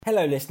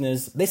Hello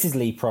listeners, this is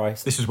Lee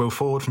Price. This is Will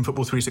Ford from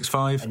Football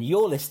 365. And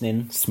you're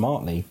listening,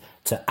 smartly,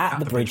 to At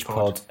the Bridge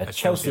Pod, a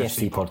Chelsea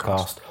FC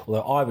podcast,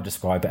 although I would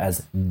describe it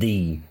as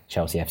the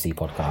Chelsea FC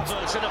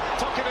podcast. It's in a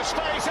pocket of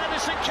space,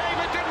 Anderson came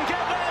and didn't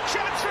get there,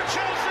 chance for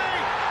Chelsea,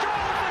 goal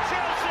for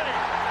Chelsea,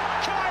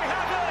 Kai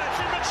Havertz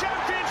in the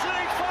Champions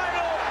League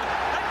final,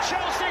 and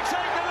Chelsea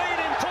take the lead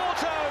in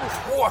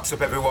Porto. What's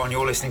up everyone,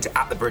 you're listening to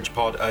At the Bridge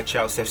Pod, a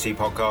Chelsea FC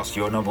podcast,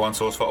 your number one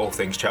source for all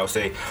things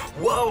Chelsea.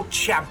 World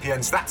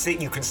champions, that's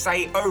it, you can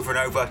say it over and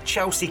over,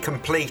 Chelsea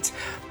complete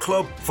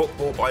club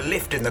football by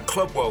lifting the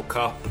Club World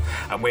Cup,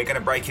 and we're going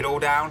to break it all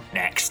down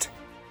next.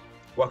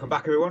 Welcome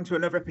back everyone to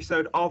another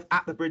episode of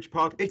At the Bridge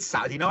Pod. It's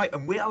Saturday night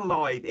and we are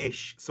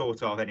live-ish,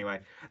 sort of anyway.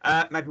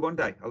 Maybe one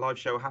day a live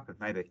show will happen,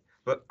 maybe.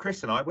 But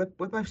Chris and I, we're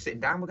both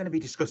sitting down. We're going to be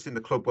discussing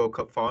the Club World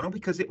Cup final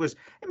because it might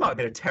have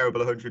been a terrible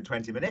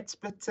 120 minutes,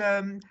 but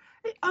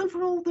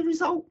overall the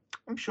result,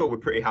 I'm sure we're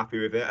pretty happy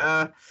with it.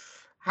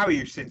 How are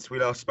you since we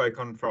last spoke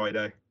on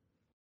Friday?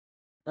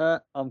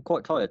 I'm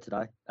quite tired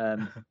today.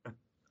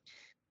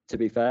 To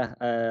be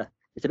fair,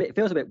 it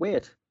feels a bit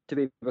weird to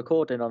be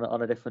recording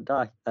on a different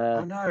day.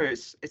 I know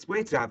it's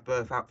weird to have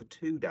Birth out for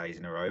 2 days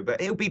in a row, but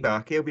he'll be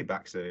back. He'll be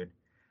back soon.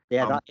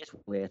 Yeah, that is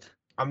weird.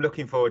 I'm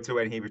looking forward to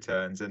when he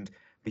returns, and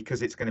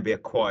because it's going to be a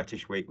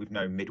quietish week with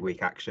no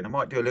midweek action, I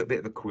might do a little bit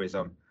of a quiz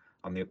on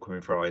the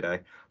upcoming Friday.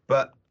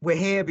 But we're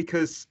here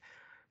because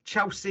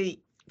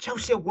Chelsea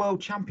are world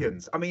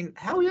champions. I mean,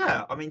 hell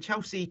yeah. I mean,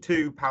 Chelsea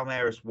 2,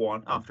 Palmeiras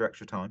 1 after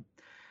extra time.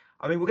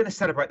 I mean, we're going to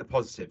celebrate the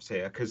positives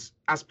here because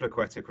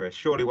Azpilicueta, Chris,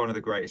 surely one of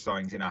the greatest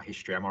signings in our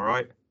history. Am I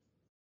right?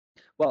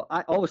 Well,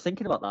 I was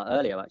thinking about that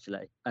earlier,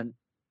 actually, and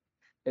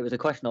it was a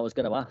question I was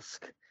going to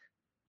ask.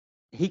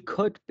 He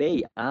could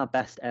be our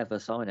best ever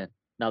signing.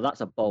 Now,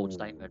 that's a bold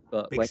statement,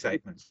 but big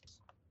statement.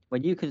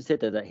 When you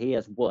consider that he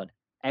has won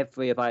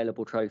every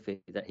available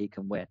trophy that he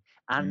can win,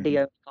 and he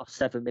only cost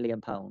 £7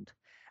 million,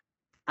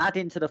 add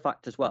into the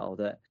fact as well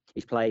that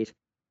he's played,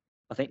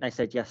 I think they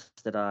said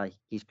yesterday,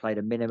 he's played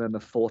a minimum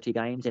of 40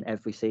 games in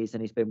every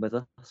season he's been with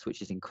us,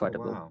 which is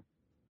incredible. Oh, wow.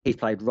 He's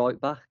played right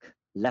back,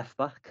 left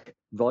back,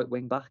 right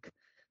wing back,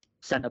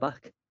 centre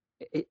back.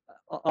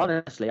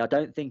 Honestly, I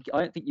don't think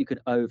you can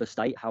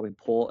overstate how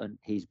important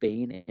he's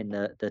been in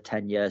the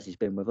 10 years he's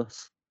been with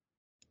us.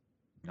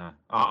 No,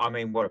 I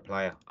mean, what a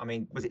player. I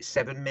mean, was it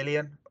 7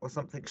 million or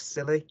something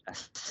silly?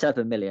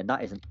 7 million.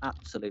 That is an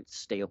absolute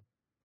steal.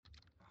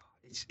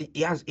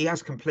 He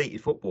has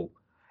completed football.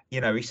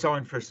 You know, he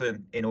signed for us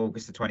in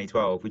August of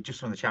 2012. We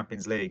just won the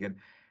Champions League, and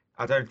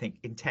I don't think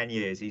in 10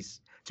 years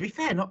he's. To be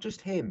fair, not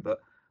just him, but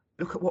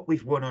look at what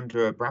we've won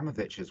under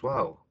Abramovich as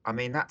well. I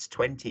mean, that's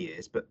 20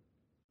 years, but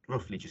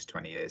roughly just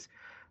 20 years.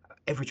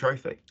 Every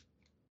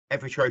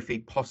trophy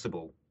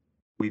possible,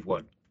 we've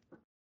won.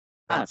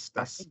 That's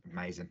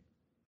amazing.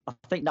 I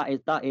think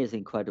that is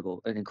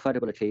incredible, an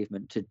incredible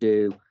achievement to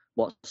do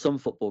what some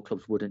football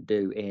clubs wouldn't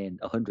do in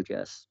 100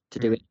 years, to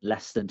do it in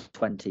less than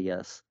 20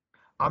 years.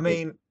 I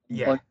mean,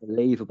 yeah.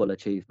 Unbelievable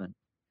achievement.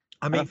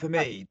 I mean, for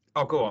me,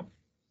 go on.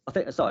 I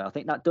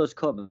think that does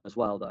come as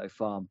well, though,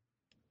 from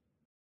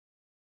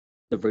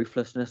the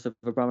ruthlessness of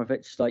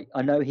Abramovich. Like,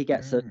 I know he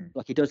gets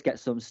he does get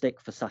some stick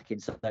for sacking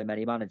so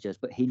many managers,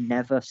 but he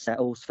never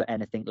settles for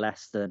anything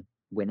less than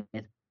winning.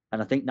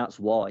 And I think that's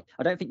why.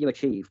 I don't think you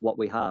achieve what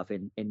we have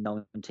in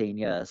 19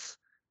 years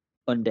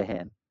under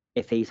him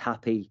if he's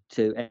happy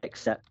to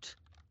accept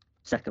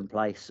second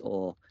place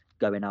or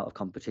going out of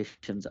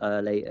competitions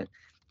early.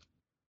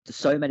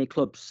 So many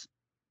clubs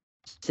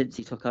since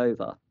he took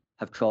over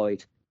have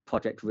tried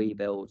project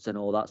rebuilds and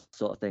all that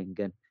sort of thing,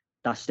 and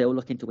they're still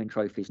looking to win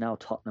trophies now.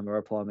 Tottenham are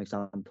a prime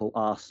example.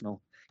 Arsenal,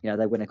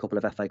 they win a couple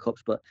of FA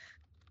Cups, but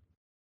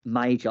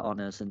major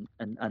honours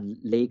and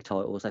league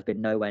titles they've been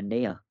nowhere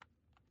near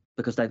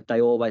because they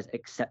always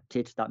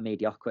accepted that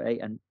mediocrity,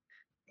 and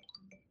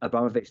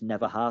Abramovich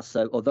never has.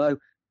 So although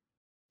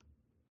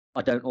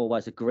I don't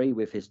always agree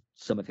with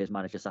some of his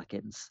manager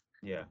sackings,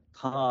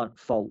 can't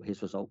fault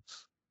his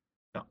results.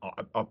 No,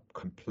 I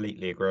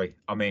completely agree.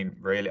 I mean,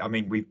 really,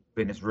 we've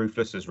been as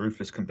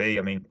ruthless can be.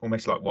 I mean,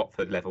 almost like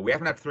Watford level. We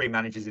haven't had 3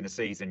 managers in a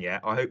season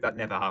yet. I hope that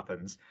never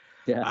happens.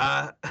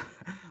 Yeah.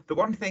 The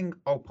one thing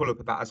I'll pull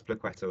up about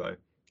Azpilicueta, though,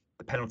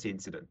 the penalty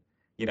incident.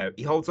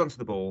 He holds onto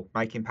the ball,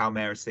 making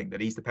Palmeiras think that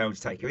he's the penalty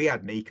taker. He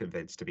had me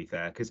convinced, to be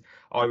fair, because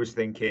I was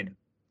thinking,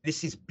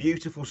 this is a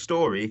beautiful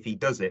story if he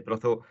does it. But I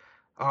thought,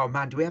 oh,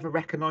 man, do we have a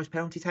recognised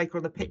penalty taker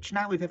on the pitch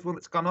now with everyone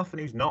that's gone off and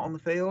who's not on the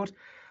field?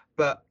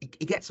 But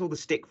he gets all the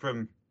stick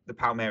from the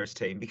Palmeiras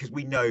team because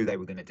we know they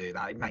were going to do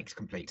that. It makes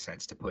complete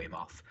sense to put him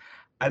off.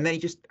 And then he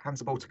just hands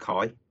the ball to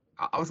Kai.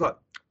 I was like,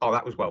 oh,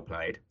 that was well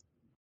played.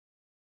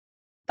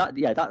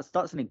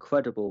 That's an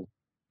incredible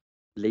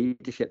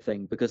leadership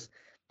thing because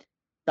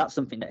that's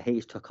something that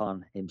he's took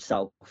on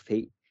himself.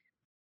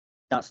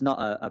 That's not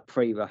a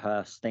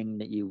pre-rehearsed thing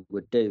that you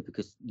would do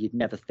because you'd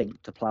never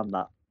think to plan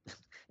that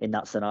in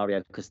that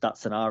scenario because that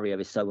scenario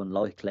is so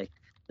unlikely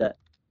that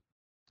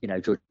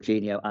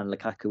Jorginho and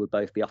Lukaku would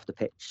both be off the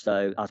pitch,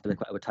 so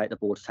Azpilicueta would take the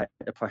ball to take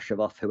the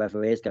pressure off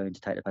whoever is going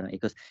to take the penalty.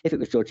 Because if it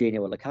was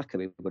Jorginho or Lukaku,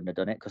 we wouldn't have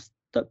done it, because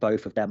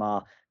both of them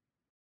are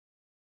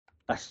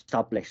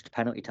established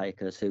penalty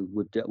takers who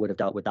would have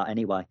dealt with that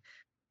anyway.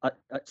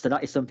 So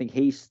that is something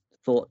he's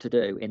thought to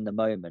do in the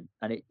moment,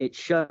 and it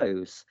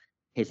shows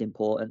his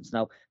importance.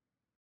 Now,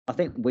 I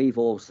think we've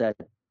all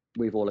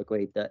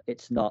agreed that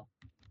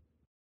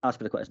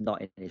Azpilicueta is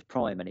not in his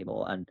prime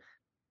anymore, and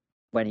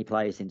when he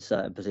plays in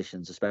certain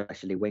positions,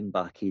 especially wing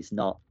back, he's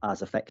not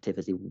as effective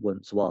as he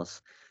once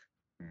was.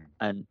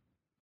 And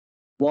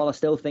while I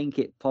still think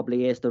it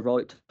probably is the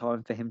right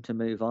time for him to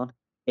move on,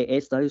 it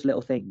is those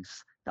little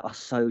things that are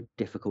so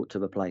difficult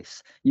to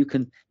replace.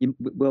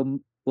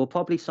 We'll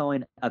probably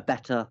sign a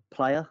better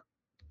player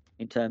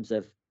in terms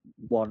of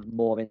one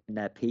more in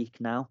their peak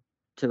now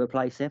to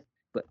replace him,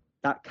 but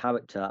that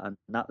character and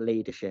that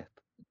leadership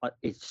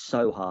is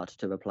so hard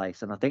to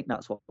replace. And I think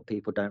that's what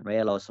people don't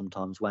realise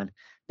sometimes when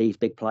these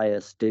big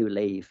players do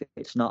leave.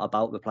 It's not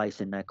about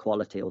replacing their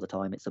quality all the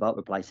time, it's about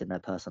replacing their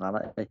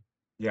personality.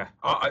 Yeah,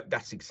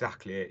 that's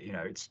exactly it.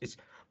 It's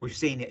we've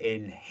seen it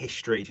in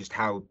history, just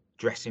how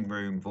dressing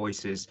room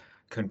voices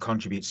can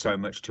contribute so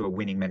much to a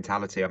winning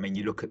mentality. I mean,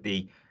 you look at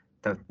the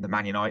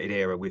Man United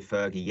era with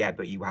Fergie,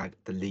 but you had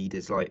the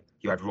leaders, like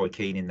you had Roy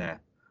Keane in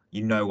there.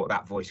 You know what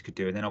that voice could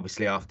do. And then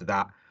obviously after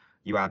that,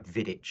 you had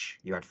Vidic,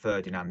 you had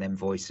Ferdinand, them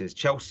voices.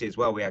 Chelsea as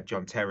well, we had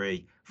John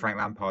Terry, Frank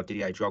Lampard,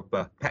 Didier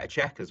Drogba, Petr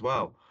Cech as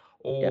well.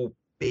 All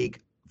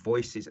big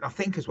voices. And I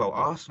think as well,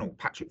 Arsenal,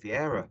 Patrick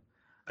Vieira,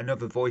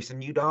 another voice.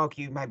 And you'd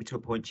argue maybe to a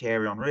point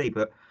Thierry Henry,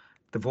 but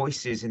the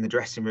voices in the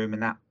dressing room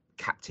and that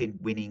captain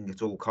winning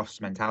at all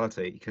costs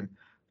mentality can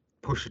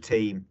push a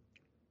team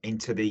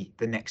into the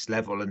next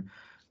level. And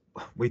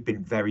we've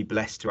been very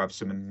blessed to have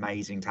some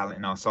amazing talent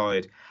in our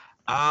side.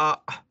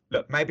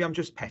 Look, maybe I'm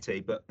just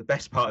petty, but the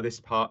best part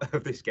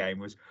of this game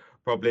was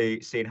probably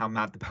seeing how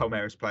mad the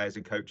Palmeiras players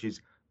and coaches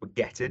were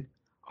getting.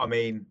 I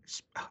mean,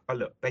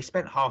 look, they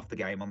spent half the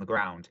game on the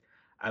ground,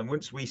 and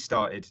once we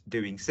started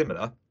doing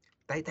similar,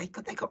 they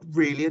got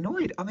really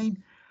annoyed. I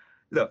mean,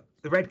 look,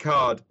 the red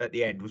card at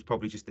the end was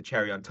probably just the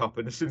cherry on top.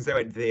 And as soon as they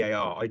went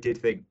VAR, I did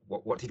think,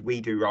 what did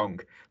we do wrong?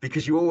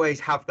 Because you always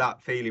have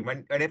that feeling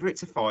whenever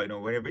it's a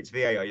final, whenever it's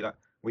VAR, you're like,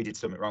 we did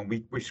something wrong.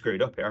 We've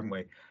screwed up here, haven't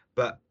we?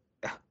 But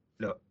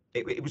look,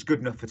 it was good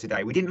enough for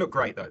today. We didn't look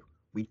great, though.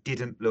 We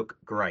didn't look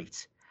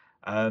great.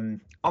 On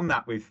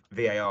that with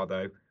VAR,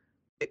 though,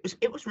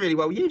 it was really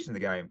well used in the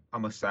game, I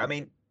must say. I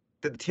mean,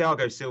 the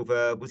Thiago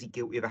Silva, was he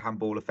guilty of a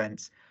handball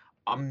offence?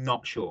 I'm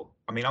not sure.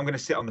 I mean, I'm going to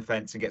sit on the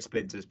fence and get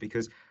splinters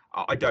because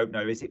I don't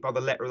know. Is it by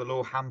the letter of the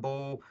law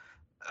handball?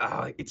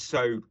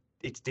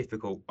 It's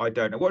difficult. I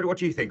don't know. What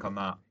do you think on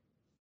that?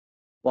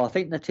 Well, I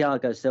think the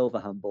Thiago Silva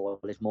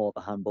handball is more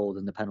of a handball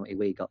than the penalty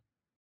we got.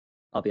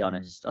 I'll be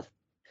honest.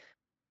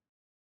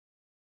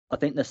 I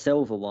think the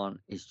Silva one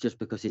is just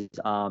because his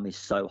arm is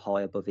so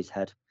high above his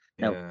head.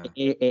 Now,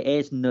 it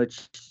is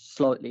nudged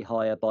slightly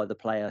higher by the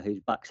player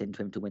who backs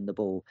into him to win the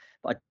ball,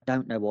 but I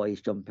don't know why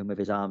he's jumping with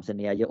his arms in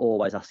the air. You're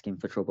always asking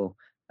for trouble.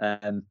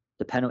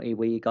 The penalty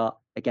we got,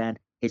 again,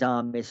 his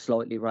arm is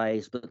slightly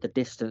raised, but the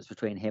distance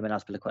between him and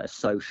Azpilicueta is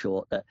so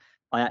short that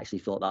I actually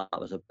thought that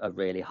was a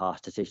really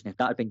harsh decision. If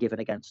that had been given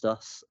against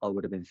us, I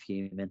would have been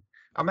fuming.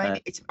 I mean,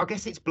 I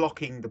guess it's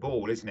blocking the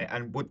ball, isn't it?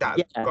 And would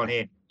that have gone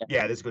in?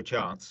 Yeah, there's a good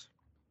chance.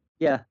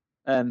 Yeah,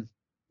 but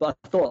I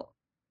thought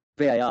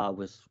VAR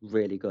was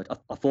really good.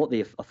 I thought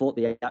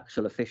the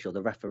actual official,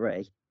 the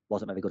referee,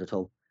 wasn't very good at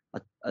all.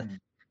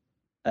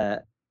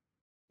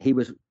 He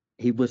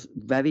was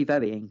very,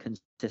 very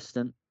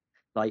inconsistent.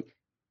 Like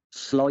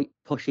slight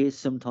pushes,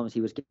 sometimes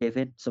he was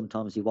giving,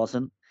 sometimes he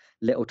wasn't.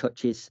 Little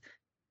touches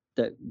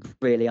that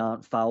really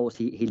aren't fouls.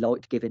 He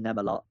liked giving them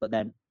a lot, but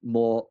then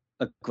more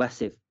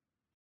aggressive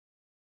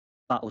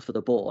battles for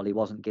the ball he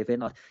wasn't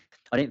giving. I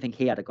didn't think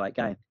he had a great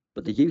game,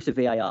 but the use of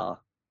VAR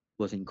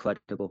was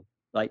incredible.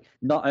 Like,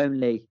 not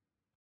only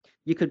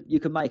you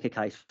could make a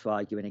case for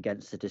arguing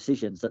against the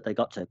decisions that they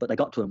got to, but they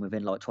got to him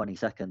within like 20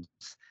 seconds.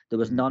 There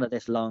was none of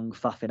this long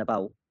faffing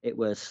about. It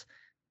was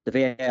the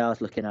VAR's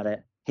looking at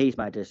it. He's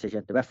made a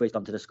decision. The referee's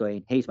gone to the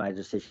screen. He's made a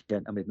decision,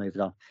 and we've moved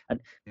on. And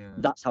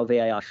that's how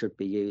VAR should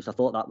be used. I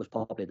thought that was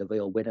probably the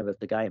real winner of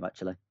the game,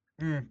 actually.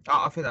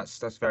 I think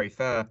that's very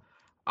fair.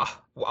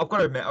 I've got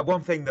to admit,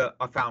 one thing that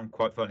I found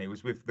quite funny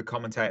was with the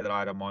commentator that I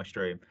had on my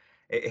stream.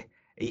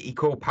 He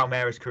called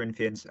Palmeiras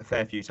Corinthians a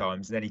fair few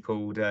times, and then he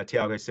called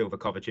Thiago Silva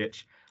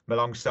Kovacic.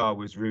 Malong Sarr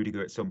was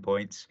Rudiger at some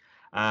points.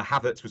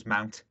 Havertz was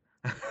Mount.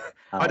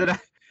 I don't know.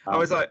 I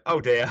was like,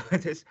 oh dear.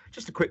 It's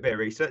just a quick bit of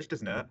research,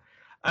 doesn't it?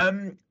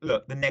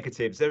 Look, the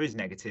negatives. There is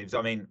negatives.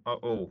 I mean,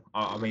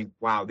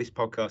 wow, this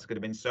podcast could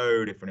have been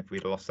so different if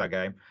we'd lost that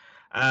game.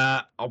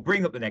 I'll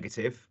bring up the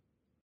negative,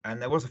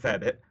 and there was a fair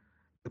bit.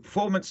 The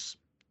performance,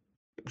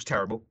 it was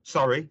terrible.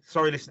 Sorry.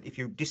 Listen, if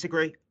you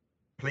disagree,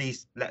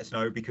 please let us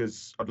know,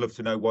 because I'd love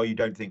to know why you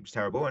don't think it was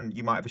terrible, and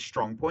you might have a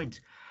strong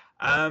point.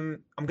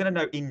 I'm going to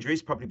note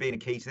injuries probably being a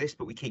key to this,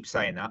 but we keep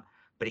saying that.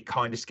 But it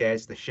kind of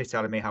scares the shit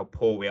out of me how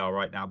poor we are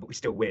right now, but we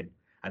still win.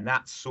 and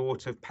that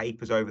sort of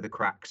papers over the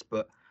cracks.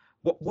 But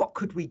what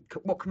can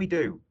we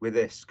do with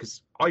this?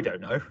 Because I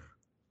don't know.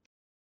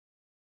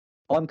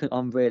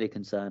 I'm really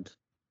concerned,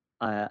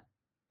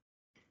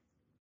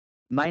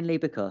 mainly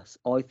because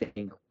I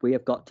think we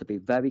have got to be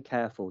very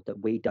careful that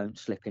we don't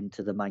slip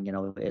into the Man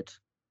United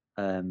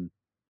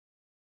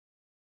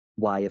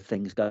way of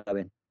things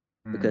going,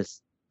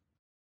 because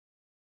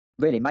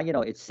really Man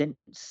United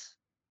since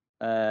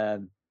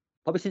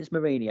probably since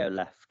Mourinho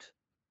left,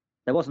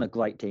 there wasn't a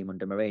great team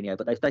under Mourinho,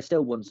 but they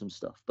still won some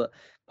stuff. But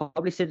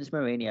probably since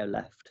Mourinho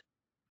left,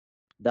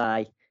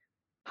 they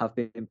have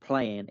been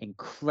playing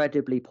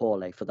incredibly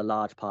poorly for the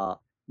large part,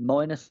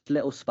 minus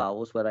little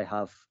spells where they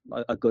have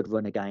a good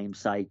run of games,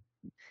 say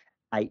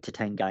 8 to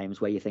 10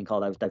 games where you think, oh,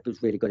 they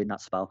was really good in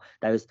that spell.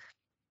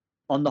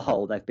 On the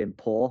whole, they've been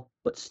poor,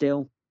 but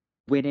still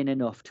winning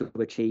enough to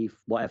achieve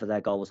whatever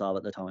their goals are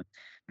at the time.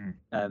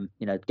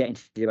 Getting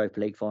to the Europa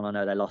League final, I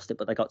know they lost it,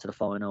 but they got to the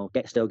final,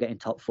 still getting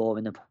top 4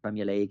 in the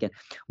Premier League. And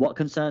what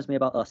concerns me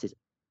about us is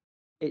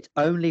it's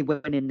only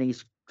winning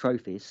these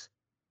trophies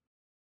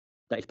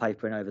that is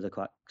papering over the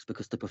cracks,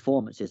 because the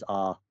performances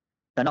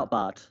they're not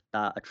bad,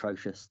 they're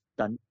atrocious.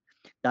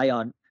 They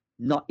are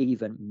not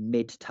even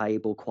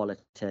mid-table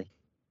quality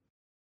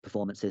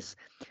performances,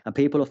 and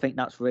people will think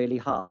that's really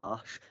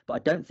harsh, but I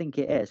don't think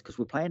it is, because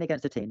we're playing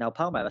against a team now.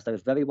 Palmeiras, they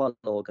was very well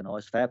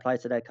organised, fair play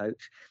to their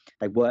coach,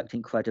 they worked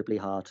incredibly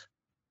hard.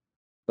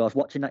 But I was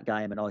watching that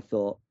game and I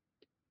thought,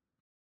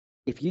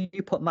 if you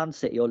put Man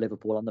City or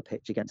Liverpool on the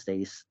pitch against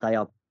these, they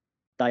are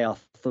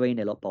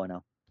 3-0 up by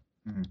now.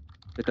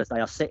 Because they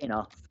are sitting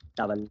off,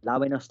 they're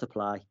allowing us to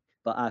play,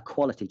 but our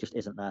quality just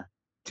isn't there.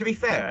 To be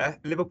fair,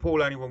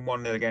 Liverpool only won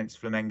 1-0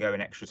 against Flamengo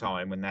in extra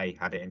time when they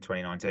had it in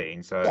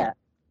 2019. So yeah,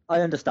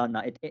 I understand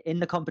that. In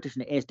the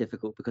competition, it is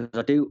difficult, because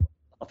I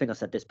think I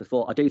said this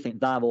before, I do think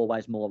they're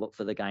always more up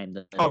for the game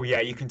than. Oh yeah,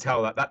 you can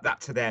tell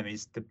that to them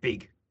is the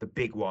big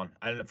one.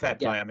 And fair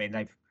play. I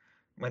mean,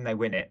 when they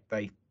win it,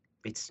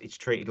 it's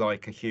treated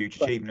like a huge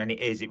achievement, and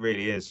it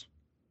really is.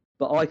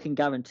 But I can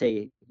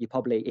guarantee you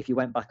probably, if you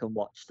went back and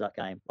watched that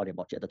game, I didn't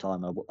watch it at the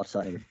time, I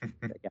certainly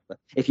but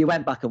if you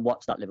went back and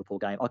watched that Liverpool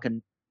game, I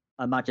can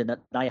imagine that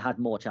they had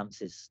more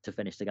chances to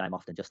finish the game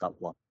off than just that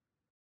one.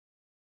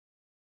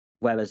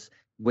 Whereas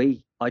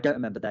I don't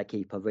remember their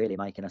keeper really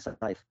making a save.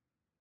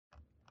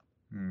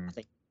 I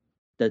think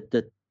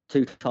the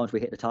 2 times we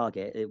hit the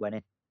target, it went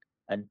in.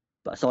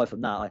 But aside from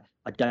that,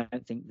 I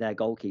don't think their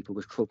goalkeeper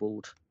was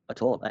troubled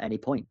at all at any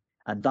point.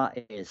 And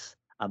that is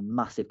a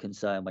massive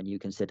concern when you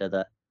consider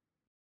that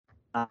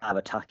our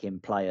attacking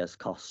players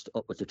cost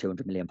upwards of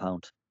 £200 million. Yeah.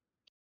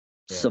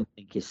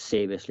 Something is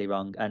seriously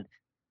wrong. And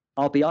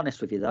I'll be honest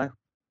with you, though.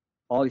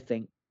 I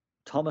think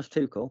Thomas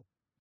Tuchel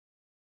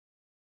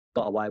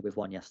got away with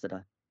one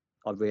yesterday.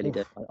 I really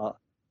did.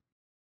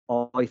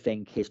 I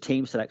think his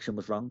team selection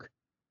was wrong.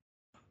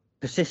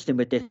 Persisting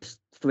with this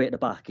 3 at the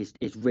back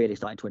is really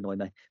starting to annoy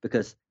me,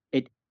 because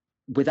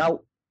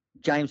without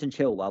James and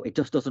Chilwell, it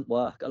just doesn't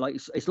work.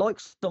 It's like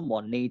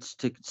someone needs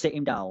to sit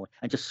him down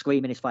and just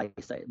scream in his face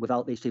that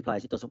without these 2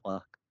 players, it doesn't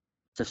work.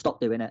 So stop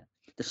doing it.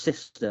 The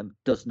system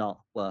does not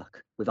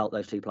work without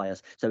those 2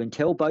 players. So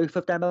until both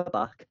of them are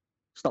back,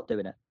 stop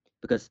doing it.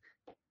 Because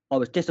I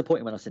was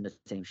disappointed when I seen the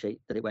team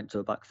sheet that it went to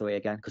a back 3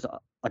 again, because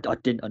I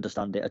didn't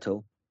understand it at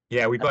all.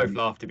 Yeah, we both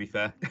laughed, to be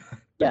fair.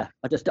 Yeah,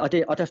 I just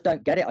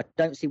don't get it. I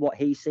don't see what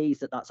he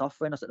sees that's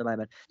offering us at the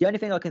moment. The only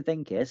thing I can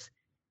think is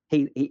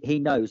he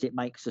knows it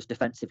makes us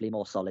defensively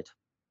more solid,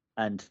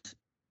 and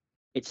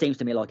it seems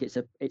to me like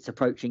it's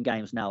approaching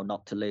games now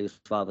not to lose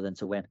rather than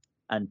to win,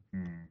 and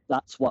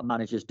that's what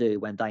managers do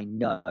when they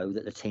know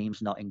that the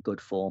team's not in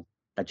good form.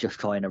 They're just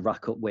trying to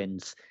rack up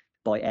wins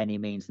by any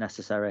means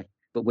necessary.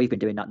 But we've been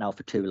doing that now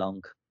for too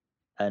long,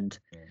 and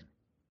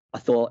I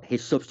thought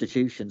his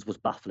substitutions was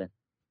baffling.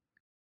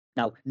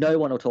 Now, no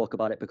one will talk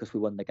about it because we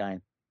won the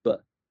game,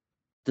 but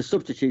the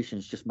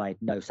substitutions just made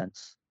no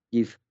sense.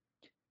 You've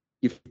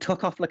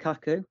took off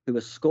Lukaku, who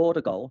has scored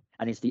a goal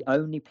and is the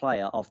only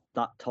player of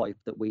that type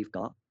that we've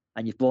got,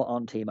 and you've brought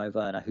on Timo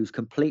Werner, who's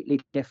completely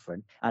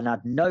different and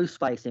had no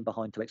space in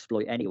behind to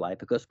exploit anyway,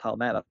 because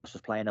Palmeiras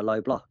was playing a low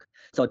block.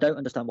 So I don't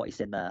understand what he's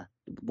in there,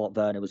 what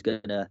Werner was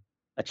going to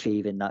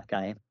achieve in that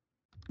game.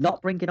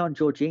 Not bringing on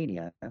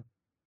Jorginho,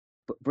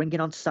 but bringing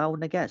on Saul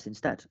Niguez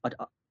instead. That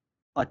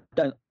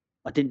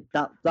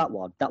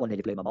one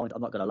nearly blew my mind.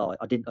 I'm not going to lie.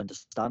 I didn't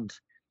understand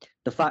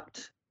the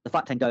fact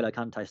N'Golo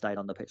Kante stayed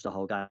on the pitch the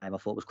whole game. I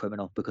thought was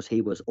criminal, because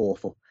he was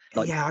awful.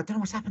 I don't know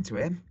what's happened to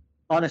him.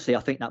 Honestly,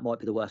 I think that might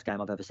be the worst game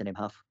I've ever seen him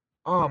have.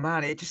 Oh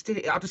man, I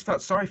just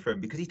felt sorry for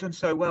him, because he's done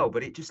so well,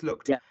 but it just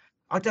looked. Yeah.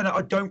 I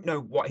don't know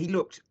what he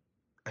looked.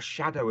 A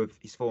shadow of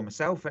his former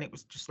self, and it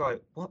was just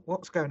like,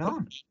 what's going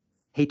on?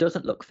 He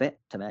doesn't look fit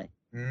to me.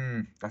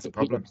 That's a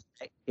problem.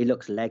 He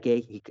looks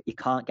leggy. He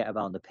can't get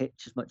around the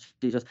pitch as much as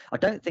he does. I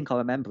don't think I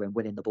remember him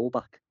winning the ball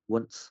back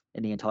once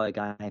in the entire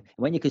game. And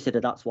when you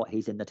consider that's what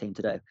he's in the team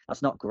to do,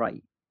 that's not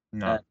great.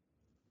 No.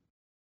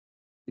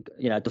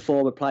 The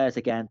forward players,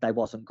 again, they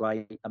wasn't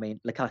great. I mean,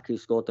 Lukaku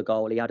scored the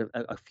goal. He had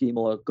a few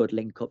more good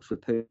link-ups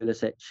with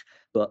Pulisic.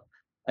 But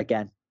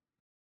again,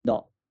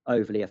 not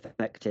overly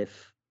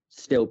effective,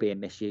 still being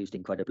misused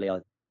incredibly.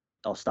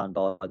 I'll stand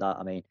by that.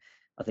 I mean,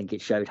 I think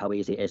it showed how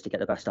easy it is to get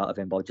the best out of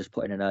him by just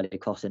putting an early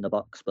cross in the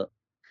box. But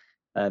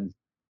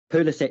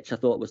Pulisic, I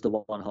thought, was the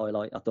one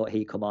highlight. I thought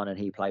he come on and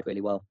he played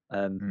really well.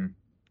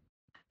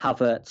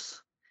 Havertz,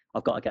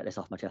 I've got to get this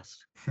off my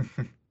chest.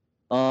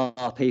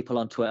 People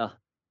on Twitter,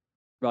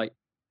 right,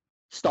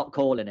 stop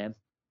calling him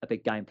a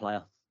big game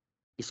player.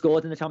 He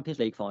scored in the Champions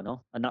League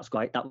final, and that's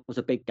great. That was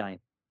a big game,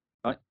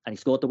 right? And he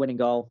scored the winning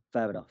goal,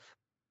 fair enough.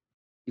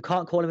 You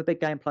can't call him a big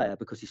game player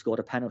because he scored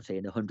a penalty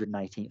in the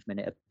 118th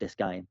minute of this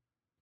game.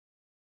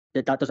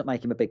 That doesn't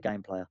make him a big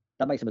game player.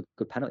 That makes him a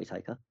good penalty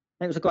taker.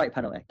 And it was a great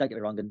penalty, don't get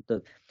me wrong. And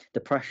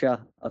the pressure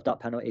of that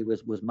penalty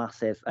was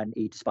massive, and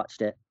he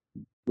dispatched it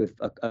with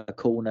a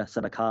coolness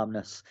and a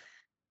calmness.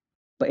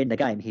 But in the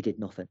game, he did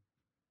nothing.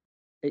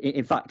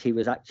 In fact, he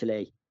was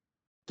actually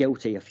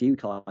guilty a few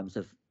times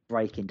of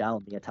breaking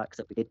down the attacks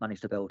that we did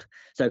manage to build.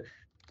 So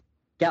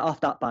get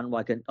off that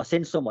bandwagon. I've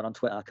seen someone on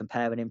Twitter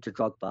comparing him to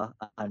Drogba,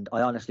 and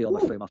I honestly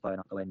almost threw my phone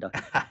out the window.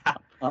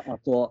 I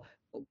thought,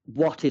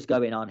 what is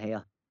going on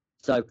here?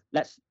 So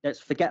let's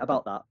forget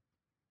about that.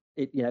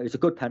 It was a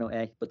good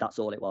penalty, but that's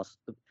all it was.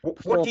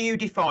 What do you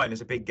define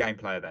as a big game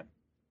player then?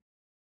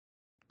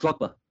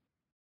 Drogba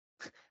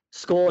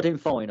scored in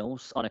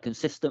finals on a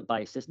consistent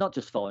basis, not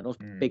just finals,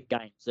 big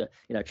games.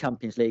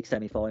 Champions League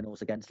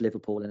semi-finals against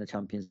Liverpool in the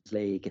Champions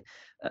League,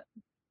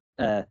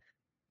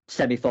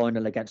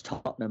 semi-final against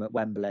Tottenham at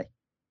Wembley.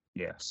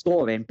 Yeah,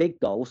 scoring big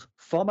goals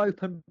from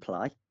open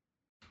play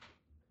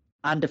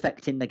and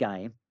affecting the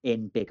game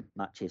in big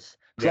matches.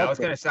 Yeah, I was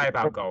going to say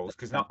about goals,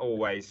 because not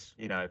always,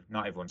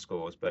 not everyone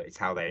scores, but it's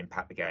how they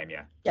impact the game.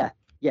 Yeah.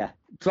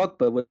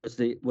 Drogba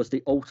was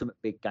the ultimate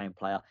big game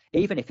player.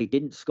 Even if he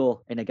didn't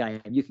score in a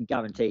game, you can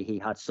guarantee he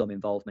had some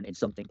involvement in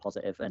something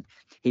positive, and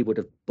he would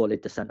have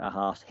bullied the centre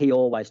half. He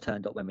always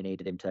turned up when we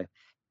needed him to.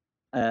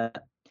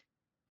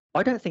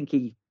 I don't think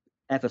he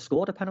ever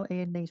scored a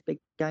penalty in these big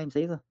games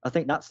either. I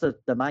think that's the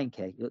main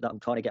key that I'm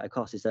trying to get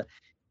across, is that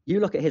you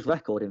look at his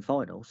record in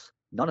finals,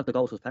 none of the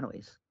goals was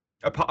penalties.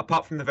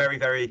 Apart from the very,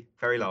 very,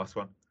 very last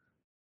one.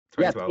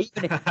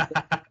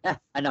 2012.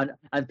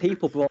 And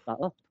people brought that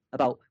up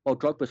about,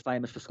 Drogba's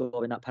famous for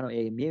scoring that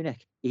penalty in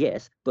Munich. He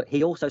is, but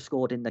he also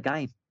scored in the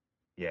game.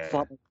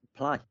 From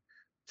play.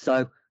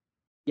 So,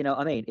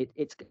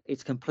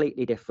 it's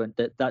completely different.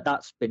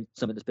 That's been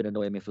something that's been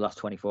annoying me for the last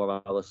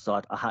 24 hours.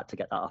 So I had to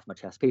get that off my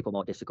chest. People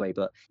might disagree,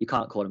 but you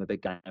can't call him a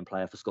big game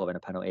player for scoring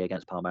a penalty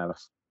against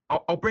Palmeiras.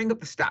 I'll bring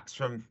up the stats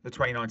from the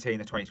 2019,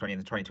 the 2020, and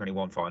the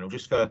 2021 final,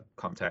 just for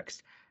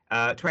context.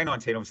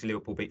 2019, obviously,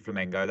 Liverpool beat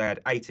Flamengo. They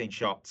had 18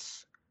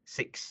 shots,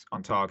 6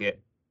 on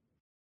target,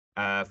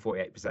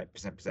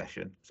 48%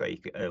 possession. So you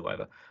could,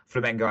 whatever.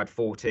 Flamengo had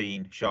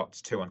 14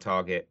 shots, 2 on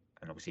target,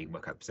 and obviously you can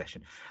work out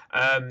possession.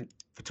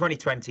 For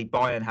 2020,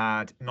 Bayern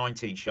had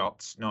 19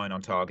 shots, 9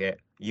 on target.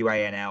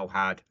 UANL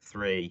had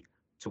 3-1.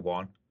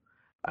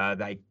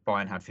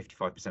 Bayern had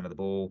 55% of the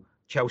ball.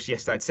 Chelsea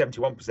yesterday had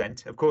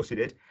 71%. Of course he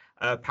did.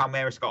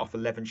 Palmeiras got off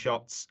 11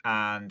 shots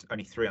and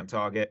only 3 on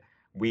target.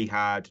 We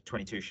had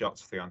 22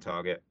 shots, 3 on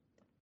target.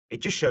 It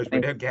just shows we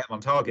don't get them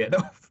on target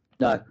enough.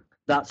 No,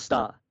 that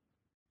stat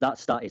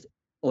is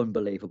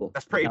unbelievable.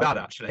 That's pretty bad,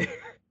 actually.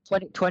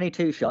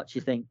 22 shots, you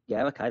think,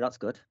 yeah, okay, that's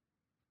good.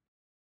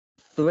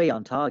 3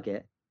 on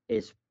target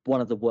is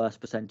one of the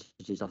worst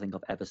percentages I think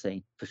I've ever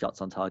seen for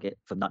shots on target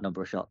from that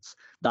number of shots.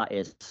 That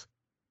is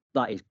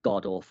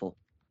god awful.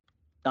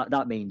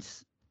 That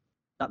means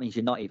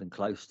you're not even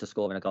close to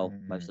scoring a goal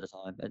most of the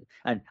time.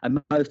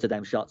 And most of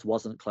them shots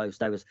wasn't close.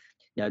 There was,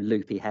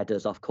 loopy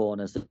headers off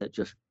corners that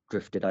just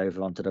drifted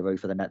over onto the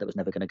roof of the net that was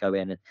never going to go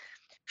in. And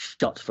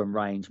shots from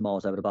range,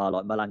 miles over the bar.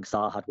 Like Malang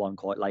Sarr had one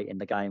quite late in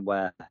the game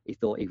where he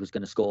thought he was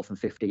going to score from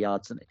 50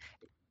 yards. And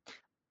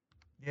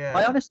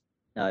I honestly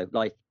I've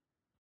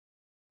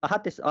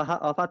had this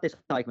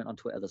argument on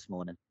Twitter this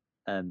morning.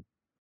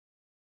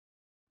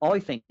 I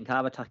think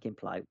our attacking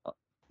play,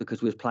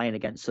 because we was playing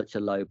against such a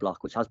low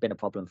block, which has been a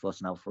problem for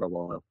us now for a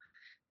while.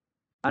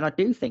 And I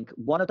do think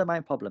one of the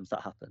main problems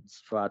that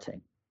happens for our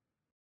team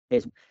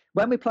is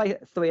when we play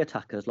 3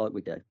 attackers like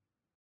we do,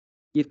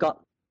 you've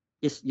got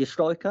your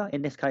striker,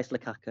 in this case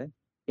Lukaku,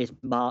 is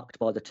marked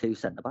by the 2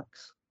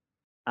 centre-backs,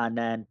 and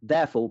then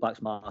their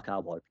full-backs mark our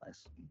wide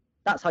players.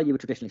 That's how you would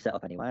traditionally set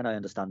up anyway, and I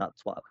understand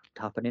that's what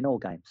would happen in all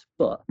games.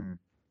 But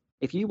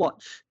if you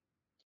watch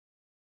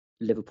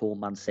Liverpool,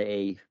 Man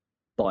City,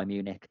 Bayern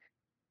Munich,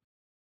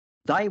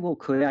 they will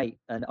create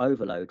an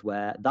overload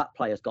where that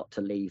player's got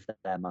to leave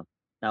their man.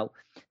 Now,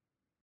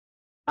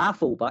 our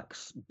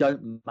fullbacks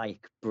don't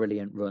make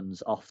brilliant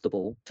runs off the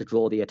ball to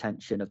draw the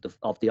attention of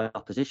the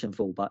opposition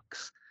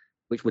fullbacks,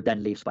 which would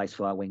then leave space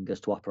for our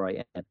wingers to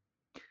operate in.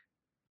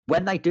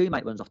 When they do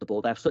make runs off the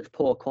ball, they have such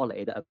poor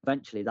quality that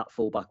eventually that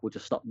fullback will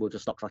just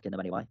stop tracking them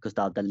anyway, because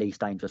they're the least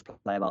dangerous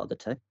player out of the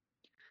 2.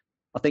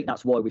 I think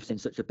that's why we've seen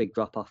such a big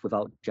drop-off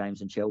without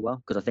James and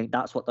Chilwell, because I think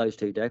that's what those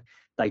 2 do.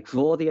 They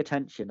draw the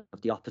attention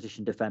of the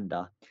opposition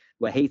defender,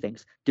 where he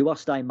thinks, do I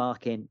stay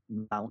marking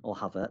Mount or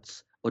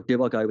Havertz, or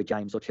do I go with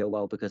James or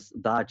Chilwell because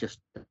they're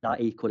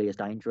equally as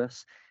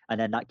dangerous, and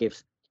then that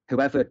gives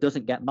whoever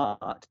doesn't get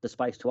marked the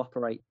space to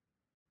operate.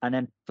 And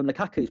then from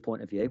Lukaku's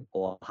point of view,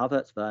 or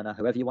Havertz, Werner,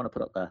 whoever you want to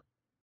put up there,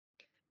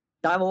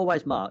 they're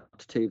always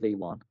marked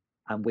 2v1,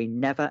 and we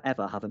never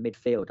ever have a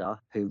midfielder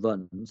who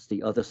runs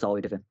the other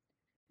side of him,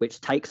 which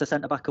takes a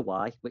centre back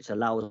away, which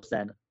allows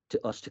then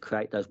us to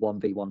create those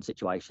 1v1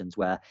 situations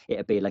where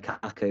it'd be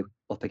Lukaku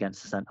up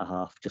against the centre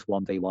half, just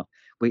 1v1.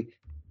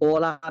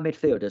 All our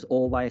midfielders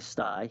always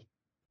stay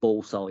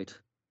ball side.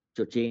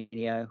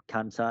 Jorginho,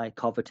 Kante,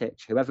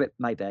 Kovacic, whoever it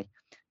may be,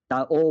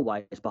 they're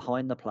always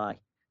behind the play.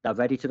 They're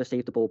ready to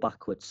receive the ball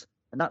backwards.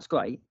 And that's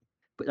great,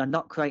 but they're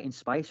not creating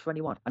space for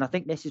anyone. And I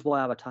think this is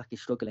why our attack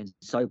is struggling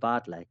so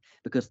badly,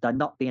 because they're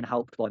not being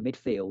helped by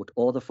midfield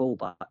or the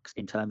fullbacks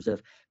in terms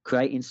of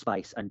creating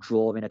space and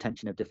drawing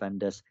attention of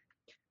defenders.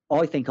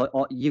 I think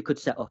you could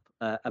set up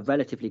a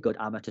relatively good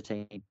amateur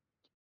team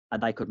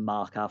and they could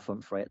mark our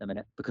front three at the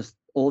minute, because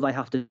all they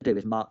have to do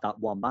is mark that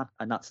one man,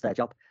 and that's their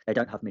job. They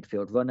don't have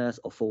midfield runners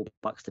or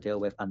fullbacks to deal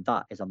with, and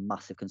that is a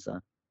massive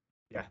concern.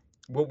 Yeah.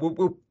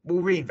 We'll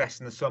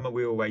reinvest in the summer.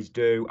 We always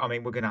do. I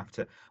mean, we'll have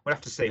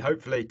to see.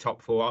 Hopefully, top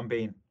four. I'm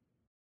being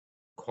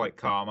quite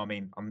calm. I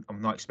mean,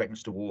 I'm not expecting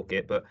us to walk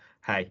it, but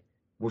hey,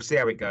 we'll see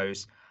how it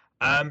goes.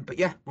 But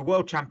yeah, we're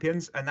world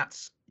champions, and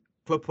that's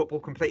club football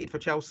completed for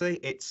Chelsea.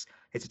 It's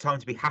a time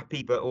to be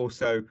happy, but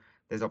also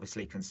there's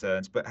obviously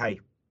concerns. But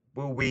hey,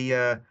 will we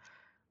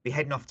be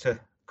heading off to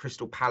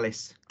Crystal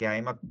Palace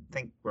game? I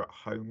think we're at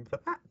home for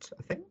that.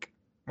 I think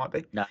might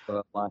be. No,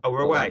 we're away. Oh,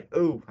 we're away.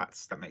 Oh,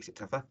 that makes it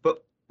tougher.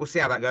 But we'll see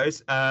how that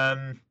goes.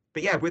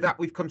 But yeah, with that,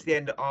 we've come to the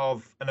end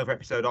of another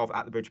episode of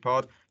At the Bridge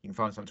Pod. You can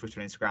find us on Twitter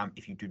and Instagram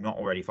if you do not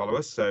already follow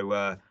us.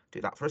 So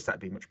do that for us.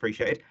 That'd be much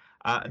appreciated.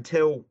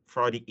 Until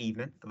Friday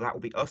evening, that will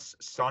be us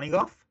signing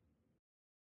off.